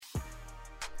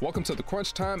Welcome to the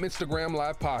Crunch Time Instagram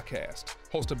Live podcast,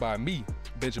 hosted by me,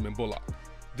 Benjamin Bullock.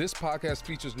 This podcast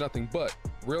features nothing but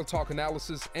real talk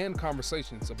analysis and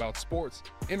conversations about sports,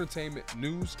 entertainment,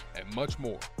 news, and much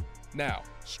more. Now,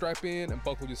 strap in and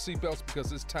buckle your seatbelts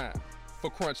because it's time for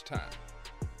Crunch Time.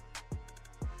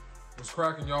 What's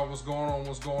cracking, y'all? What's going on?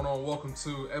 What's going on? Welcome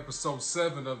to episode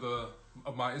 7 of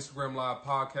my Instagram Live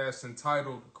podcast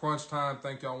entitled Crunch Time.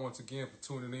 Thank y'all once again for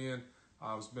tuning in.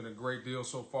 It's been a great deal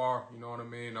so far, you know what I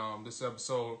mean? This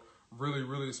episode,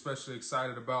 really especially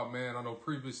excited about, man. I know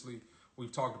previously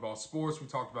we've talked about sports, we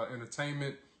talked about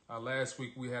entertainment. Last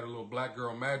week we had a little Black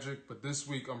Girl Magic, but this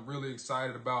week I'm really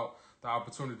excited about the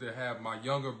opportunity to have my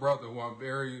younger brother, who I'm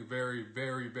very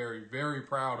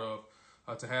proud of,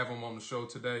 to have him on the show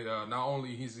today. Not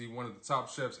only is he one of the top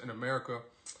chefs in America,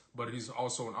 but he's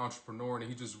also an entrepreneur, and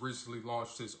he just recently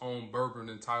launched his own bourbon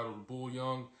entitled Bull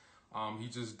Young. He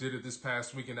just did it this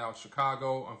past weekend out in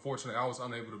Chicago. Unfortunately, I was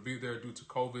unable to be there due to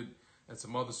COVID and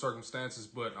some other circumstances,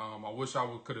 but I wish I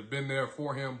could have been there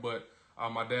for him, but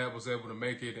my dad was able to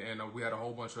make it, and we had a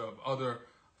whole bunch of other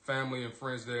family and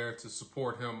friends there to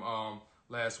support him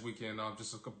last weekend.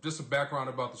 Just a background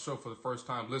about the show for the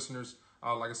first-time listeners.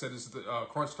 Like I said, this is the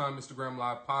Crunch Time Instagram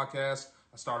Live podcast.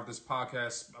 I started this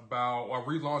podcast I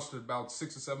relaunched it about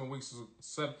 6 or 7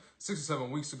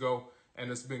 weeks ago. And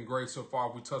it's been great so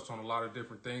far. We touched on a lot of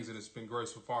different things, and it's been great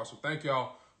so far. So thank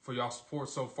y'all for y'all support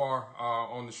so far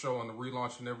on the show, on the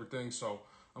relaunch and everything. So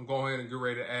I'm going ahead and get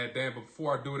ready to add Dan. But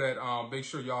before I do that, make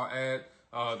sure y'all add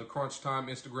the Crunch Time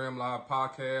Instagram Live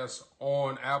podcast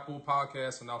on Apple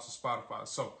Podcasts and also Spotify.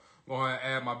 So I'm going to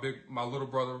add my little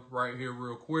brother right here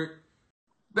real quick.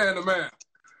 Dan the man.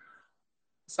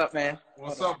 What's up, man?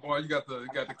 What's up, boy? You got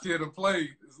the kid in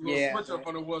play. It's a little switch up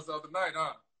man. on it was the other night,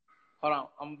 huh? Hold on,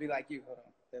 I'm gonna be like you. Hold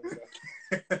on. There we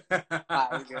go. All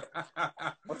right, we good.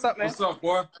 What's up, man? What's up,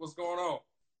 boy? What's going on?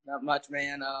 Not much,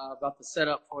 man. About to set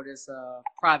up for this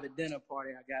private dinner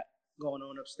party I got going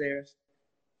on upstairs.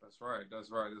 That's right.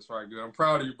 Good. I'm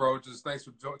proud of you, bro. Just thanks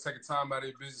for taking time out of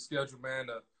your busy schedule, man,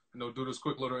 to do this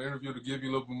quick little interview to give you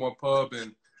a little bit more pub.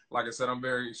 And like I said, I'm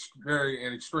very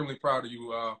and extremely proud of you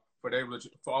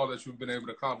for all that you've been able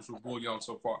to accomplish with Bull Young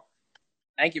so far.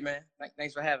 Thank you, man.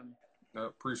 Thanks for having me.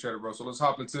 Appreciate it, bro. So let's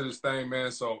hop into this thing,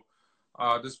 man. So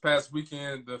this past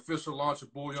weekend, the official launch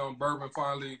of Bull Young Bourbon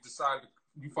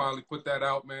you finally put that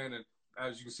out, man. And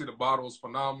as you can see, the bottle is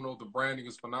phenomenal. The branding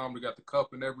is phenomenal. You got the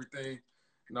cup and everything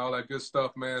and all that good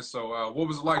stuff, man. So what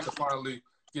was it like to finally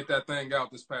get that thing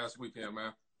out this past weekend,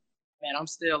 man? Man, I'm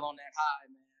still on that high,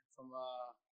 man,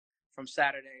 from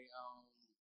Saturday.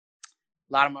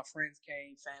 A lot of my friends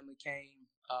came, family came,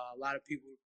 a lot of people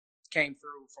came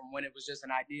through from when it was just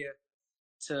an idea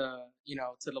to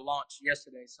the launch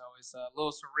yesterday. So it's a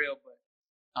little surreal, but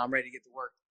I'm ready to get to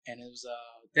work. And it was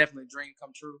definitely a dream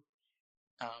come true.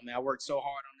 And I worked so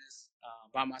hard on this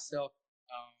by myself,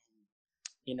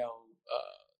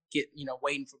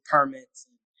 waiting for permits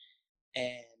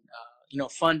and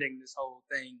funding this whole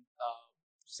thing,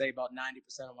 say about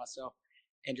 90% of myself,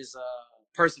 and just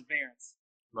perseverance.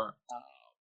 Right.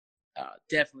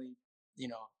 Definitely,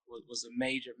 was a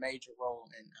major role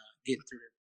in getting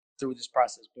through this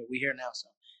process. But we're here now, so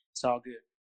it's all good.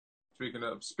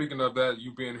 Speaking of that,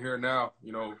 you being here now,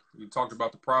 you talked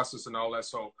about the process and all that.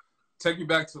 So take me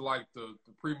back to like the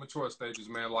premature stages,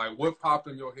 man. Like what popped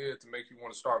in your head to make you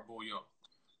want to start Bull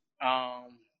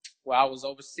Young? Well, I was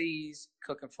overseas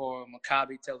cooking for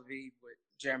Maccabi Tel Aviv with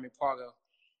Jeremy Pargo,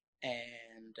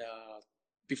 and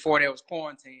before there was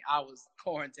quarantine, I was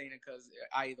quarantining because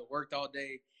I either worked all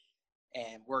day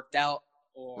and worked out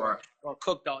or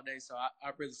cooked all day. So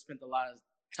I really spent a lot of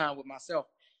time with myself,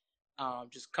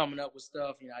 just coming up with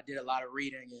stuff. I did a lot of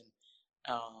reading,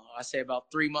 and I say about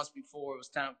 3 months before it was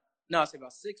time. No, I say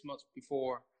about 6 months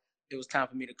before it was time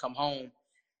for me to come home.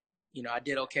 I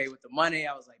did okay with the money.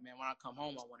 I was like, man, when I come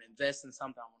home, I want to invest in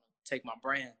something. I want to take my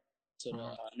brand to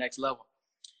the next level.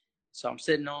 So I'm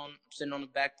sitting on the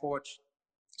back porch,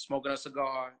 smoking a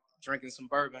cigar, drinking some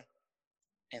bourbon,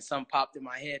 and something popped in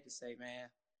my head to say, man,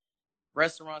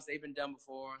 restaurants, they've been done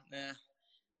before.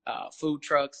 Nah. Food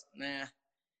trucks, nah.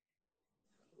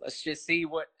 Let's just see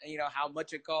what, how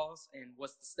much it costs and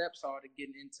what the steps are to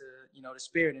getting into, the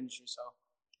spirit industry. So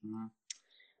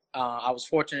I was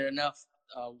fortunate enough.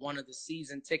 One of the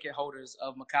season ticket holders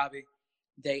of Maccabi,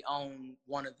 they own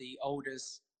one of the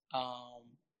oldest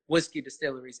whiskey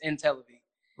distilleries in Tel Aviv.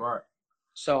 Right.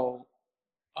 So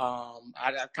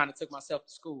I kind of took myself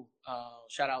to school.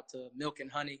 Shout out to Milk and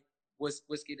Honey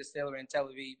Whiskey Distillery in Tel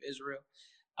Aviv, Israel.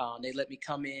 They let me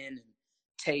come in and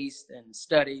taste and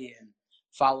study and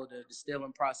follow the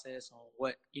distilling process on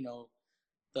what,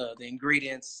 the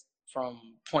ingredients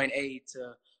from point A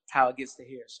to how it gets to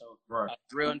here. So Right.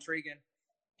 real intriguing.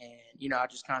 And, I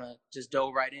just kind of just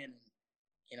dove right in.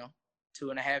 And,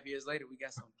 2.5 years later, we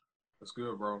got something. That's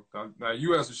good, bro. Now,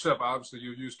 you as a chef, obviously,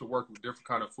 you're used to working with different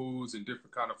kind of foods and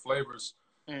different kind of flavors.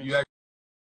 You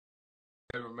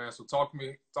actually, man. So talk to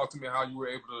me how you were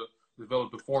able to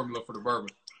develop the formula for the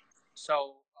bourbon.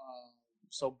 So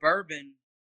bourbon.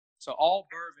 So all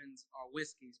bourbons are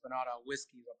whiskeys, but not all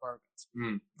whiskeys are bourbons.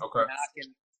 Okay. And I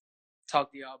can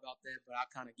talk to y'all about that, but I'll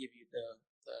kind of give you the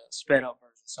sped up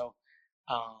version. So,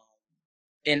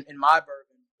 in my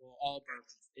bourbon, well, all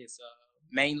bourbons, it's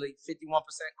mainly 51%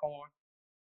 corn,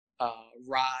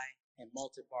 rye, and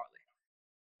malted barley,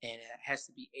 and it has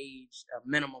to be aged a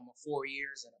minimum of 4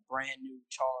 years in a brand new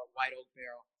charred white oak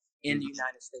barrel in the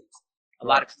United States. A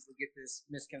lot of people get this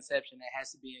misconception that it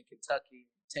has to be in Kentucky,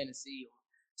 Tennessee, or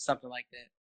something like that.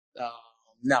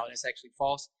 No, that's actually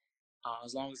false.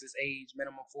 As long as it's aged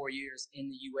minimum 4 years in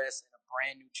the U.S. in a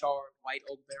brand new charred white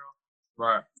oak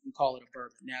barrel, you can call it a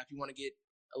bourbon. Now, if you want to get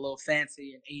a little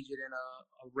fancy and age it in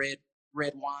a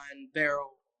red wine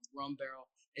barrel, rum barrel,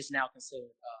 it's now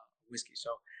considered whiskey. So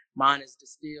mine is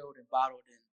distilled and bottled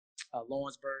in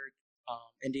Lawrenceburg,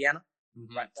 Indiana,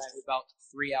 right about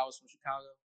 3 hours from Chicago.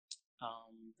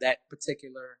 That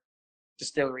particular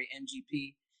distillery,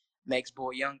 MGP, makes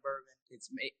Bull Young Bourbon. It's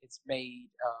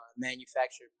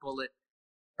manufactured Bullet,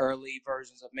 early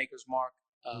versions of Maker's Mark,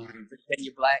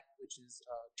 Virginia Black, which is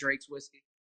Drake's whiskey,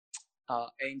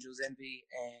 Angel's Envy,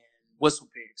 and Whistle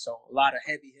Pig. So a lot of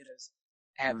heavy hitters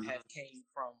have came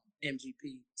from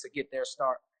MGP to get their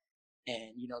start,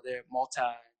 and they're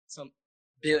some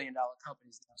billion-dollar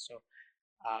companies now. So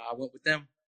I went with them.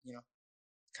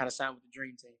 Kind of signed with the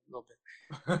dream team a little bit.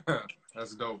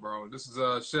 That's dope, bro. This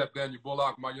is Chef Danny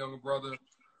Bullock, my younger brother,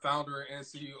 founder and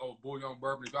CEO of Bull Young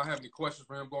Bourbon. If y'all have any questions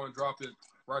for him, go and drop it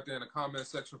right there in the comment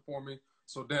section for me.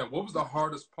 So, Dan, what was the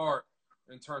hardest part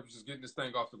in terms of just getting this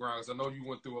thing off the ground? Because I know you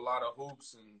went through a lot of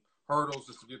hoops and hurdles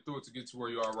just to get through it to get to where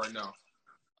you are right now.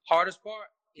 Hardest part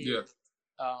is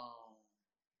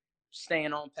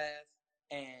staying on path,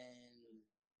 and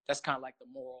that's kind of like the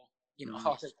moral,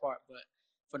 hardest part. But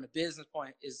from the business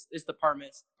point, it's the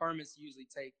permits. Permits usually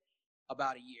take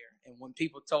about a year. And when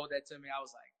people told that to me, I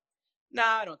was like,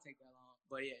 nah, it don't take that long.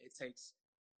 But yeah, it takes,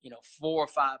 4 or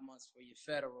 5 months for your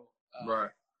federal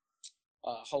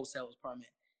wholesaler's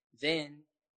permit. Then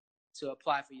to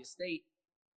apply for your state,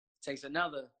 it takes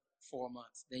another 4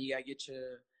 months. Then you got to get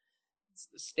your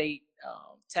state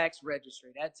tax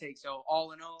registry. That takes, so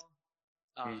all in all,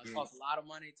 it costs a lot of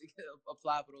money to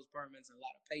apply for those permits and a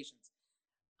lot of patience.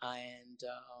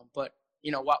 But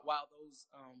while those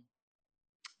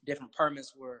different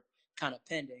permits were kind of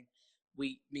pending,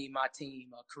 me and my team,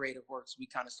 Creative Works, we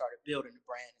kind of started building the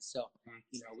brand itself.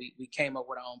 We came up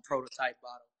with our own prototype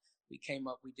bottle. We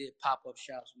did pop-up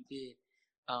shops. We did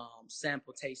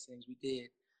sample tastings. We did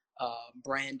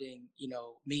branding,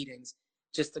 meetings,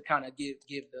 just to kind of give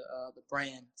the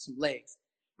brand some legs.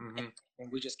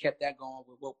 And we just kept that going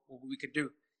with what we could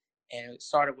do. And it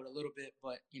started with a little bit,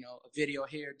 but, a video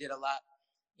here did a lot.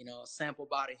 A sample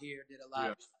bottle here did a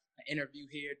lot. An interview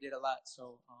here did a lot.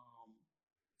 So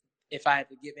if I had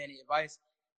to give any advice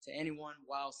to anyone,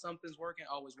 while something's working,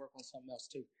 always work on something else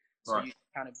too. So you can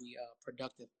kind of be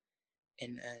productive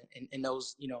in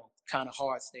those, kind of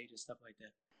hard stages, stuff like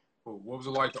that. Cool. What was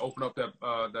it like to open up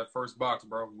that first box,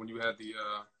 bro, when you had the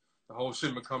whole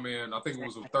shipment come in? I think it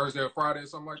was a Thursday or Friday or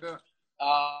something like that?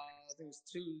 I think it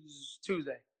was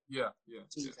Tuesday. Yeah.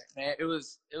 Tuesday. Man, it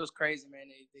was crazy, man.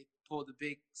 They pulled the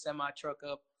big semi truck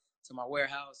up to my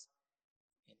warehouse,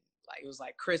 and it was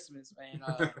like Christmas, man.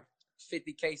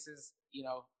 50 cases.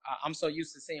 I'm so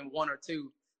used to seeing 1 or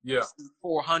 2. Yeah.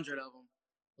 400 of them.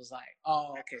 Was like,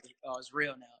 oh, okay, it's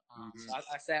real now. So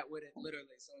I sat with it literally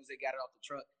as soon as they got it off the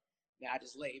truck. Man, I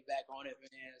just laid back on it,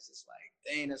 man. It's just like,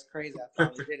 dang, that's crazy. I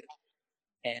finally did it,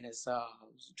 and it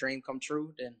was a dream come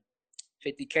true. Then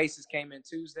 50 cases came in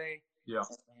Tuesday. Yeah.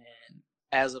 And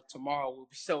as of tomorrow, we'll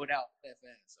be sold out that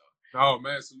fast. So. Oh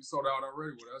man, so you sold out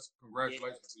already? Well, that's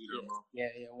congratulations to you, there, bro. Yeah.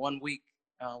 1 week.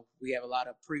 We have a lot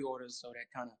of pre-orders, so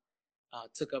that kind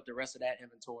of took up the rest of that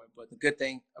inventory. But the good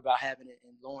thing about having it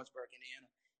in Lawrenceburg, Indiana,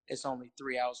 it's only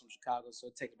 3 hours from Chicago, so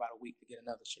it takes about a week to get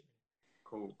another shipment.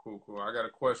 Cool. I got a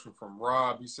question from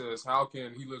Rob. He says,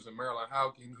 he lives in Maryland, how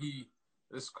can he?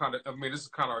 This is kind of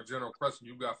our general question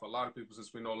you got for a lot of people,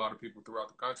 since we know a lot of people throughout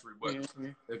the country. But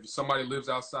if somebody lives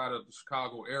outside of the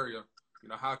Chicago area,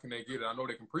 how can they get it? I know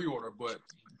they can pre-order, but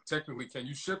technically, can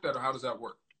you ship that, or how does that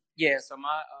work? Yeah, so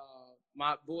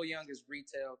my Bull Young is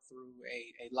retailed through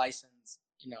a licensed,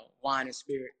 wine and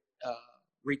spirit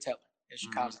retailer in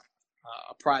Chicago,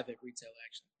 a private retailer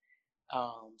actually.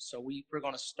 So we're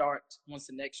going to start once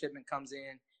the next shipment comes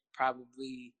in.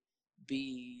 Probably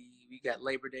we got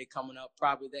Labor Day coming up.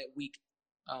 Probably that week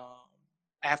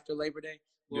after Labor Day,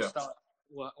 we'll start.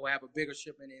 We'll have a bigger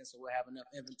shipment in, so we'll have enough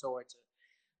inventory to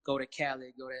go to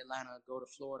Cali, go to Atlanta, go to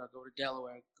Florida, go to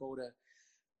Delaware, go to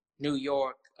New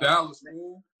York, Dallas,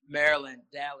 Maryland,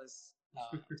 Dallas,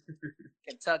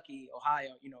 Kentucky,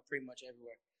 Ohio. Pretty much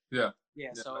everywhere.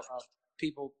 Yeah. So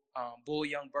people,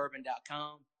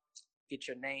 bullyoungbourbon.com. Get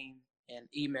your name and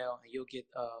email, and you'll get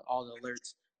all the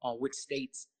alerts on which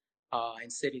states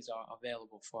and cities are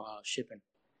available for shipping.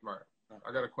 Right.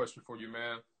 I got a question for you,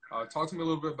 man. Talk to me a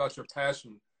little bit about your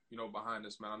passion, behind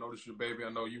this, man. I know this is your baby. I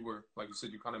know you were, like you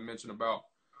said, you kind of mentioned about,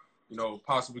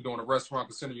 possibly doing a restaurant,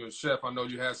 considering you're a chef. I know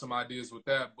you had some ideas with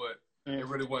that, but it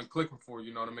really wasn't clicking for you,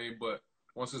 you know what I mean? But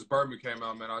once this bourbon came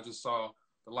out, man, I just saw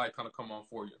the light kind of come on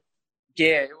for you.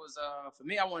 Yeah, it was for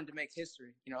me. I wanted to make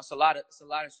history. It's a lot of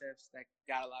chefs that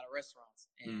got a lot of restaurants,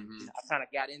 and I kind of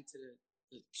got into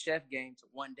the chef game to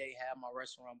one day have my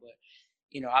restaurant. But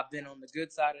I've been on the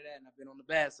good side of that, and I've been on the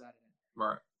bad side of that.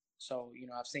 Right. So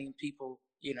I've seen people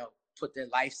put their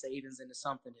life savings into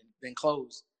something and then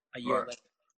close a year later.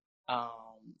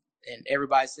 And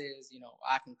everybody says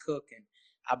I can cook and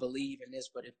I believe in this,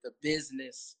 but if the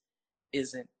business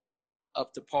isn't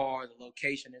up to par, the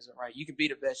location isn't right. You can be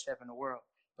the best chef in the world,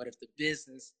 but if the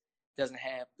business doesn't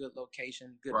have good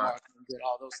location, good marketing, good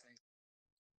all those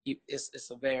things, it's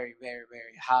a very, very,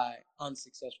 very high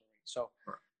unsuccessful rate. So,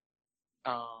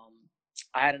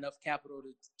 I had enough capital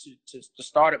to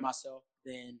start it myself.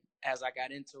 Then, as I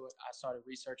got into it, I started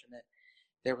researching that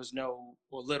there was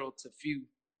little to few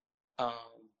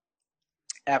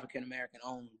African American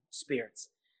owned spirits.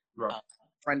 Right. A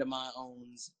friend of mine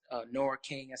owns Nora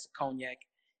King. That's a cognac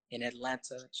in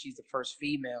Atlanta. She's the first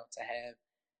female to have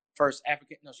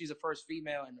she's the first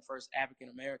female and the first African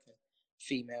American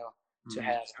female to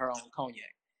have her own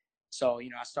cognac. So,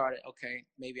 I started, okay,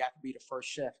 maybe I could be the first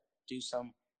chef, do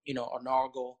some,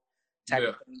 inaugural type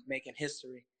of thing, making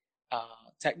history. I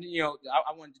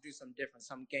wanted to do something different,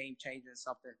 some game changing,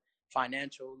 something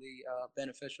financially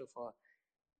beneficial for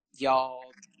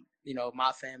y'all,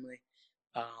 my family.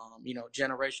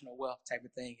 Generational wealth type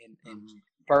of thing. And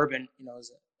bourbon,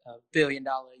 is a $1 billion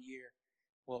a year,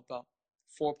 well, about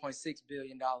 $4.6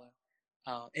 billion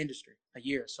industry a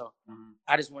year. So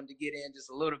I just wanted to get in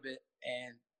just a little bit,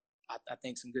 and I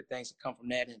think some good things have come from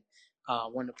that. And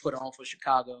wanted to put on for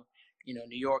Chicago. New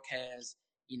York has,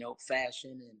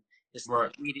 fashion, and it's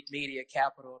the media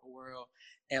capital of the world.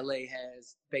 LA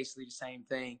has basically the same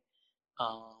thing.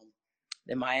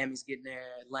 Then Miami's getting there,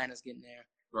 Atlanta's getting there.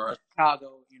 Right.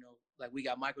 Chicago, like we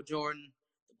got Michael Jordan,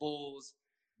 the Bulls,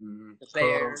 the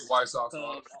Bears, White Sox,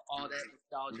 all that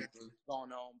nostalgia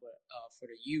going on. But for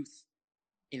the youth,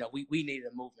 we needed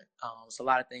a movement. There's a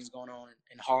lot of things going on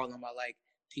in Harlem. I like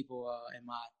people in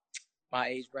my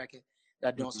age bracket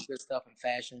that are doing some good stuff in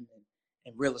fashion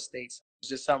and real estate. So it's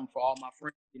just something for all my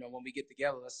friends. When we get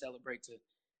together, let's celebrate to,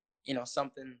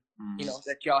 something,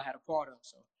 that y'all had a part of.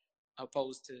 So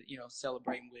opposed to,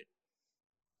 celebrating with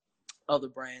other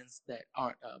brands that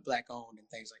aren't black owned and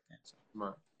things like that. So.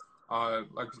 Right.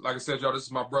 Like I said, y'all, this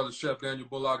is my brother, Chef Danny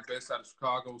Bullock, based out of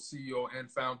Chicago, CEO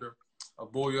and founder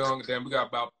of Bull Young. Then we got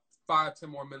about 5-10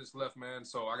 more minutes left, man.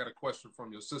 So I got a question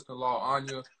from your sister-in-law,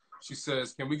 Anya. She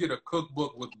says, can we get a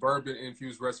cookbook with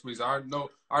bourbon-infused recipes? I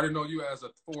already know you as a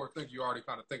forward thinker. You're already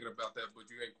kind of thinking about that, but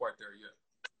you ain't quite there yet.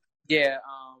 Yeah,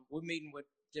 we're meeting with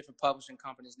different publishing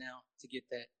companies now to get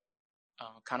that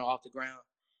kind of off the ground.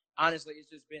 Honestly, it's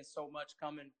just been so much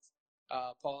coming,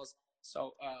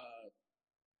 so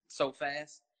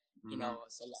fast.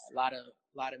 It's a lot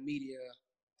of media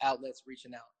outlets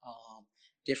reaching out,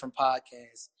 different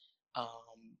podcasts,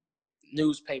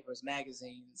 newspapers,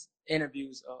 magazines,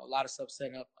 interviews, a lot of stuff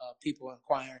set up, people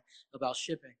inquiring about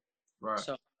shipping. Right.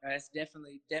 So that's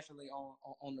definitely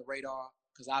on the radar,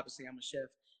 because obviously I'm a chef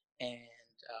and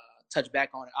touch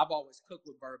back on it. I've always cooked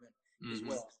with bourbon as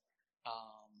well.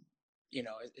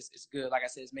 It's good. Like I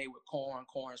said, it's made with corn.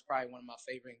 Corn is probably one of my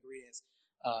favorite ingredients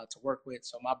to work with.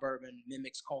 So my bourbon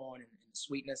mimics corn and the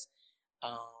sweetness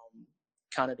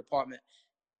kind of department.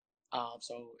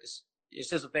 So it's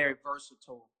just a very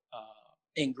versatile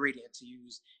ingredient to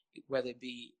use, whether it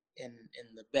be in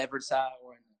the beverage side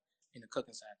or in the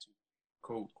cooking side too.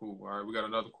 Cool. All right, we got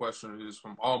another question. It is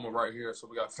from Alma right here. So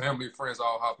we got family and friends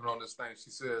all hopping on this thing.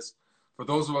 She says, for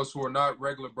those of us who are not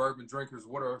regular bourbon drinkers,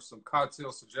 what are some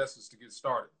cocktail suggestions to get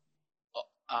started?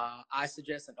 I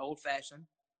suggest an old fashioned.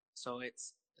 So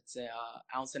it's an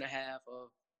ounce and a half of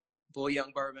Bull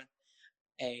Young Bourbon,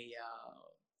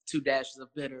 2 dashes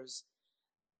of bitters,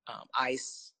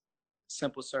 ice,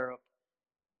 simple syrup,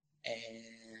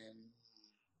 and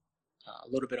a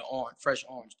little bit of fresh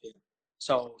orange peel.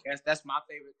 So that's my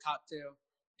favorite cocktail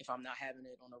if I'm not having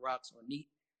it on the rocks or neat.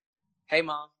 Hey,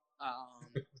 Mom.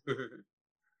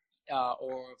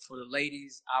 Or for the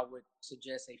ladies, I would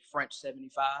suggest a French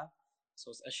 75. So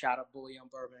it's a shot of Bull Young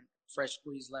Bourbon, fresh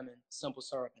squeezed lemon, simple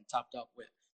syrup, and topped up with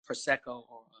Prosecco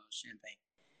or champagne.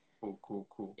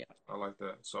 Cool. Yeah. I like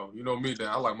that. So you know me, Dan.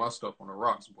 I like my stuff on the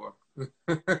rocks, boy.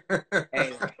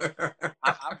 Hey,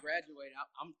 I graduated.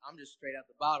 I'm just straight out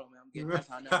the bottle, man. That's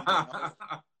how I know I'm getting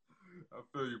I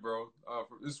feel you, bro.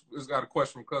 This got a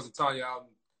question from cousin Tanya out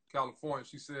in California.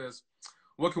 She says,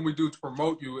 "What can we do to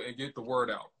promote you and get the word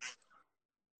out?"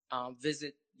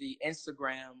 Visit the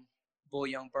Instagram Bull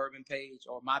Young Bourbon page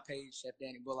or my page, Chef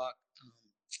Danny Bullock.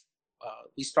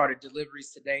 We started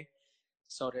deliveries today,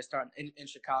 so they're starting in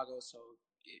Chicago. So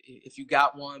if you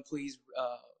got one, please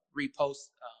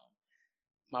repost.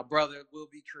 My brother will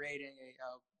be creating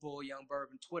a Bull Young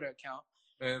Bourbon Twitter account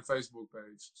and Facebook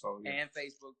page. So yeah. And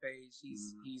Facebook page.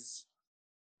 He's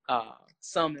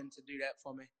summoned to do that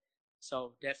for me.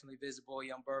 So definitely visit Bull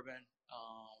Young Bourbon.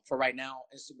 For right now,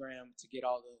 Instagram to get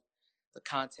all the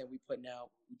content we putting out.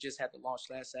 We just had the launch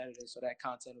last Saturday, so that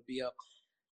content will be up.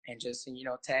 And just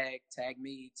tag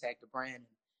me, tag the brand,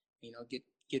 and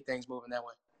get things moving that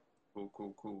way.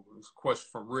 Cool. There's a question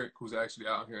from Rick, who's actually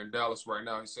out here in Dallas right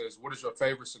now. He says, "What is your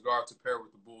favorite cigar to pair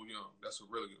with the Bull Young?" That's a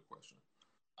really good question.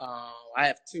 I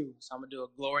have two, so I'm gonna do a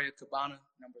Gloria Cabana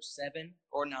number 7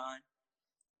 or 9,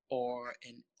 or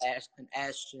an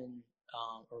Ashton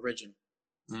original.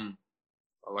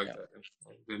 I like that.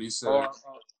 Then he said, or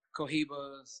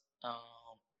Cohibas.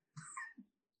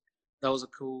 Those are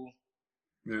cool.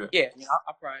 Yeah.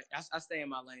 I stay in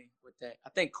my lane with that. I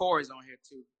think Corey's on here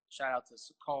too. Shout out to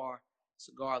Cigar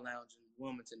Lounge in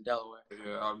Wilmington, Delaware.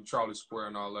 Yeah, I'm Charlie Square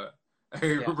and all that.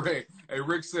 Hey, yeah.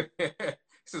 Rick said, he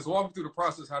says, "Walk me through the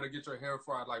process how to get your hair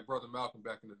fried like Brother Malcolm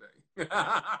back in the day."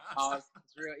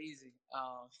 It's real easy.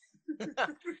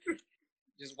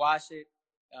 Just wash it,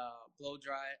 blow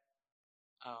dry it,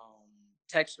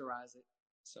 texturize it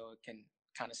so it can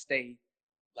kind of stay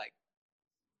like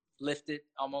lifted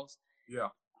almost. Yeah.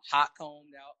 Hot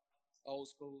combed out, old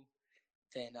school.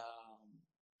 Then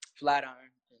flat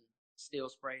iron and steel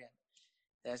spray, and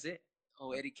that's it.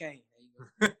 Oh, Eddie Kane.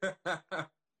 There you go.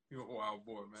 You're a wild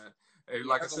boy, man. Hey,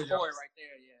 like I said, right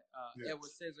there. Yeah.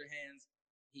 Edward Scissorhands.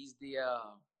 He's the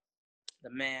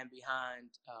man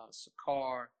behind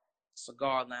Cigar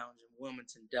Lounge in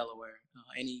Wilmington, Delaware.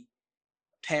 Any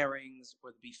pairings,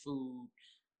 whether it be food,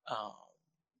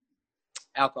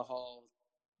 alcohol,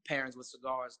 pairings with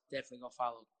cigars, definitely gonna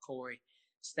follow Corey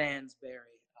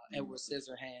Stansberry. Edward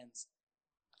Scissorhands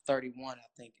 31, I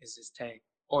think, is his tag.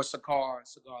 Or Cigar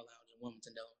Lounge in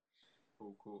Wilmington,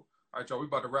 Delaware. Cool. All right, y'all, we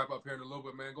about to wrap up here in a little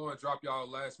bit, man. Go ahead and drop y'all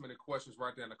last-minute questions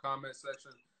right there in the comment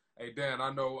section. Hey, Dan,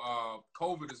 I know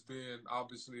COVID has been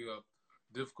obviously a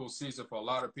difficult season for a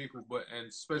lot of people, and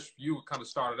especially for you, it kind of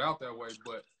started out that way,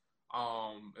 but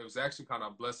it was actually kind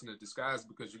of a blessing in disguise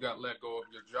because you got let go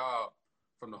of your job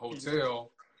from the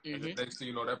hotel, and the next thing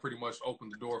you know, that pretty much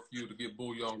opened the door for you to get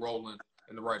Bull Young rolling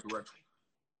in the right direction.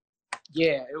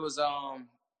 Yeah, it was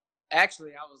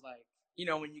actually I was like,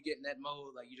 when you get in that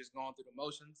mode, like you're just going through the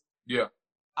motions. Yeah.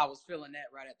 I was feeling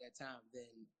that right at that time.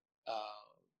 Then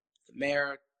the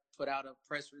mayor put out a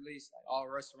press release, like all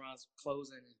restaurants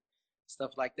closing and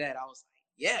stuff like that. I was like,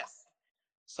 yes.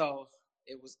 So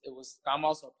it was I'm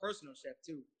also a personal chef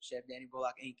too, Chef Danny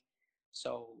Bullock Inc.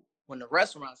 So when the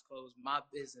restaurants closed, my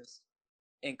business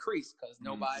increased because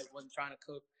nobody wasn't trying to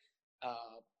cook.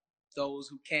 Those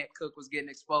who can't cook was getting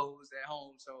exposed at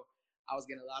home. So I was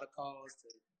getting a lot of calls to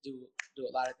do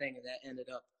a lot of things, and that ended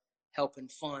up helping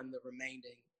fund the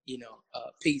remaining,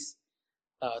 piece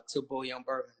to Bull Young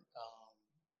Bourbon,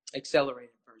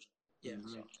 accelerated version. Yeah.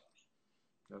 So.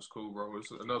 That's cool, bro.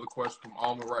 It's another question from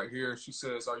Alma right here. She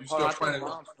says, "Are you still planning?"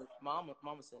 Mama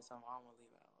said something. I don't want to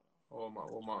leave out. Oh,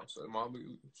 mom said,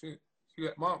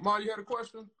 Mom, you had a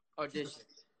question? Oh, did she?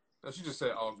 No, she just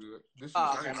said, "All good."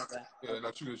 Okay, my bad. Yeah,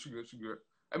 no, she good.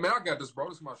 Hey, man, I got this, bro.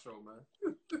 This is my show, man.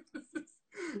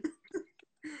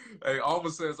 Hey, Alma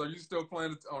says, "Are you still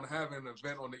planning on having an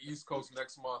event on the East Coast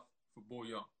next month for Bull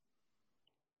Young?"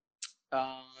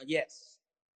 Yes.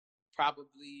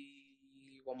 Probably,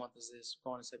 what month is this?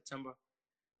 Going to September.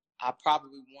 I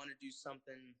probably want to do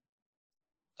something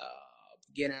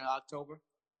beginning of October.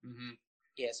 Mm-hmm.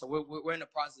 Yeah, so we're in the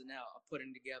process now of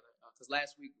putting together, because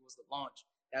last week was the launch.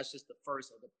 That's just the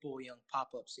first of the Bull Young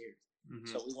pop-up series. Mm-hmm.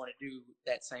 So we want to do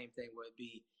that same thing where it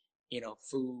be,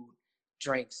 food,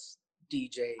 drinks,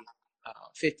 DJ,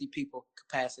 50 people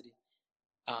capacity,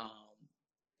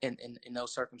 in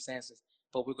those circumstances.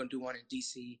 but we're going to do one in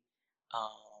DC,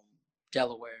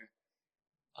 Delaware,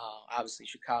 obviously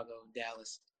Chicago,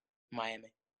 Dallas,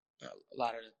 Miami, a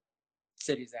lot of the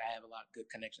cities that I have a lot of good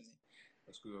connections in.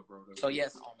 That's good, bro. So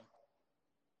yes, owner.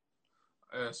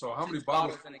 So how many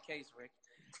bottles in the case, Rick?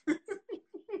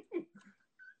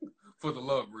 For the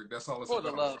love, Rick. That's all it's for about.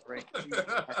 For the love, Rick.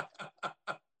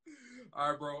 All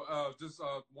right, bro. Just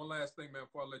one last thing, man,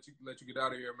 before I let you get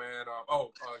out of here, man.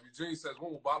 Eugene says,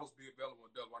 when will bottles be available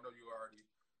in Delaware? I know you already.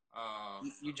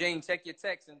 Eugene, check your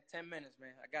text in 10 minutes,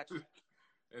 man. I got you.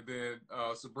 And then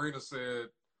Sabrina said,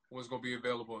 when it's going to be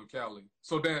available in Cali.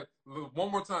 So, Dan, one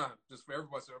more time, just for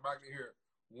everybody, so everybody can hear it.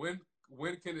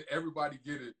 When can everybody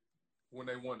get it when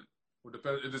they want it?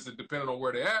 Is it depending on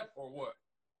where they're at or what?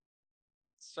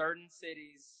 Certain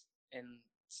cities and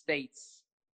states,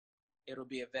 it'll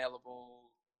be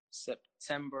available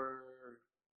September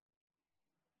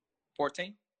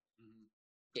 14th. Mm-hmm.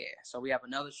 Yeah, so we have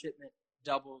another shipment,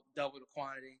 double the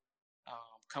quantity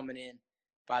coming in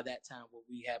by that time, where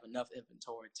we have enough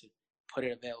inventory to put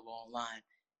it available online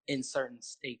in certain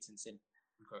states and cities.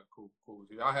 Okay, cool.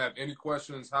 If y'all have any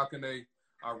questions, how can they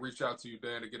reach out to you,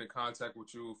 Dan, to get in contact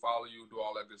with you, follow you, do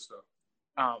all that good stuff?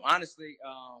 Honestly,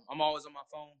 I'm always on my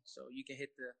phone, so you can hit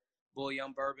the Bull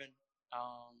Young Bourbon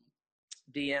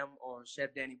DM or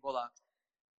Chef Danny Bullock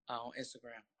on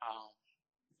Instagram.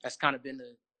 That's kind of been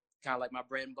like my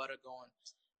bread and butter,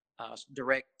 going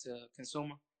direct to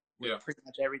consumer with pretty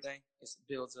much everything. It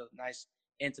builds a nice,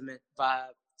 intimate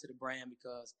vibe to the brand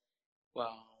because,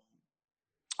 well,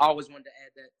 I always wanted to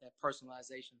add that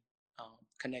personalization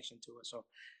connection to it. So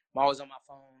I'm always on my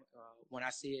phone. When I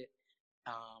see it,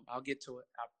 I'll get to it.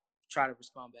 I'll try to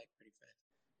respond back pretty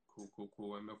fast.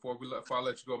 Cool. And before I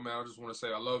let you go, man, I just want to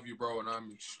say I love you, bro, and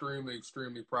I'm extremely,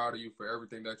 extremely proud of you for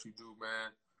everything that you do,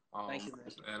 man. Thank you,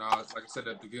 man. And like I said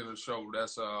at the beginning of the show,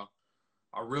 that's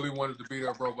I really wanted to be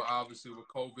there, bro, but obviously with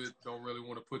COVID, don't really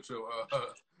want to put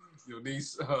your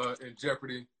niece in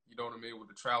jeopardy. You know what I mean, with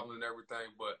the traveling and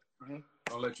everything. But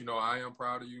I'll let you know I am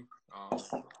proud of you.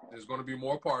 There's going to be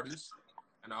more parties,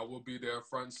 and I will be there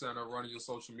front and center running your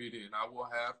social media, and I will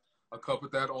have a cup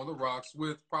of that on the rocks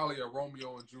with probably a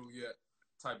Romeo and Juliet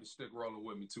type of stick roller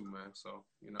with me too, man. So,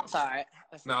 you know. That's all right.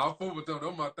 Now, I'll fool with them.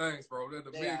 Those are my things, bro. They're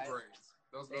the mid-grades.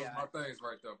 Those are my things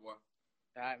right there, boy.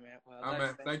 All right, man. Well, all right,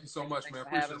 man. Thank you so much, man.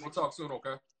 Appreciate it. We'll talk soon,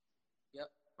 okay?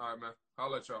 Yep. All right, man. I'll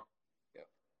let y'all.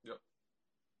 Yep.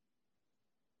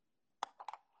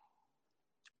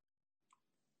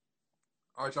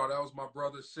 All right, y'all. That was my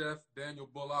brother, Chef Daniel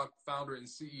Bullock, founder and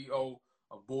CEO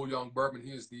of Bull Young Bourbon.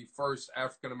 He is the first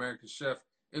African-American chef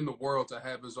in the world to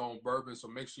have his own bourbon. So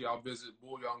make sure y'all visit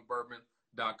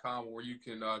bullyoungbourbon.com where you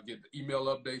can get the email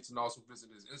updates and also visit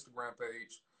his Instagram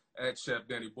page at Chef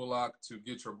Danny Bullock to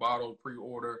get your bottle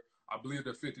pre-order. I believe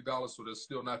they're $50, so they're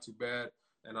still not too bad.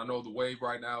 And I know the wave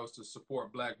right now is to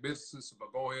support Black businesses,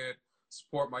 but go ahead,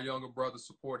 support my younger brother,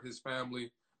 support his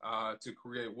family to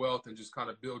create wealth and just kind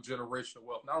of build generational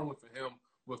wealth, not only for him,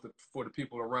 but for the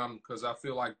people around him, because I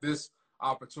feel like this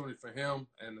opportunity for him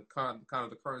and the kind of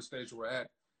the current stage we're at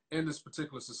in this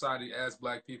particular society as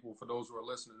Black people, for those who are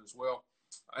listening as well,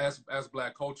 as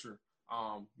Black culture,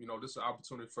 you know, this is an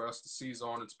opportunity for us to seize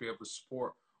on and to be able to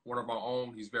support one of our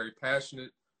own. He's very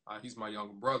passionate. He's my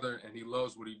younger brother, and he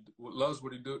loves what he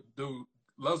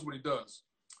does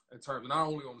in terms of not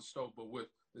only on the stove but with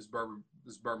this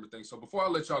bourbon thing. So before I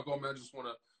let y'all go, man, I just want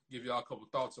to give y'all a couple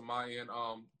thoughts on my end.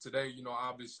 Today, you know,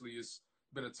 obviously it's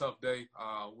been a tough day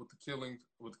with the killing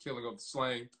of the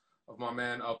slaying of my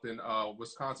man up in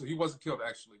Wisconsin. He wasn't killed,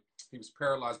 actually. He was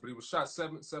paralyzed, but he was shot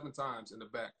seven times in the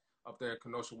back up there in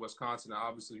Kenosha, Wisconsin. Now,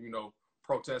 obviously, you know,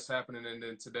 protests happening, and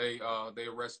then today they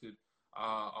arrested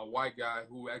a white guy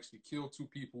who actually killed 2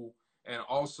 people and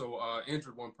also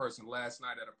injured 1 person last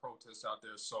night at a protest out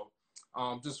there. So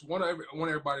just want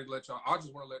everybody to let y'all, I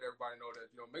just want to let everybody know that,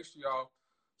 you know, make sure y'all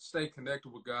stay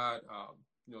connected with God,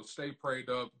 you know, stay prayed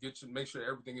up, make sure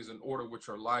everything is in order with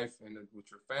your life and with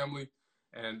your family.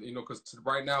 And, you know, because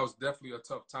right now it's definitely a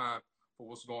tough time for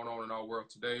what's going on in our world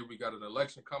today. We got an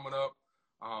election coming up.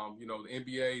 You know, the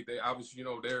NBA, they obviously, you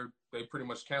know, they pretty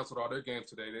much canceled all their games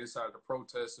today. They decided to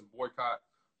protest and boycott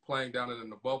playing down in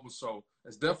the bubble. So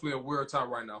it's definitely a weird time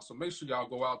right now. So make sure y'all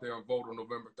go out there and vote on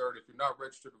November 3rd. If you're not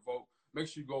registered to vote, make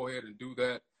sure you go ahead and do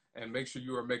that, and make sure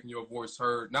you are making your voice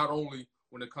heard, not only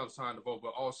when it comes time to vote,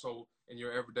 but also in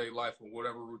your everyday life and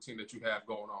whatever routine that you have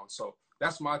going on. So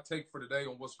that's my take for today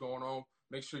on what's going on.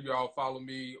 Make sure y'all follow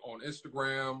me on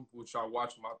Instagram, which I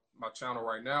watch my channel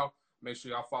right now. Make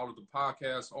sure y'all follow the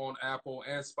podcast on Apple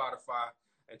and Spotify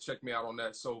and check me out on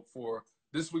that. So for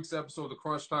this week's episode of the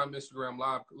Crunch Time Instagram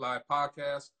Live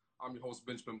podcast, I'm your host,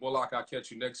 Benjamin Bullock. I'll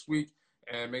catch you next week.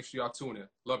 and make sure y'all tune in.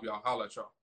 Love y'all. Holla at y'all.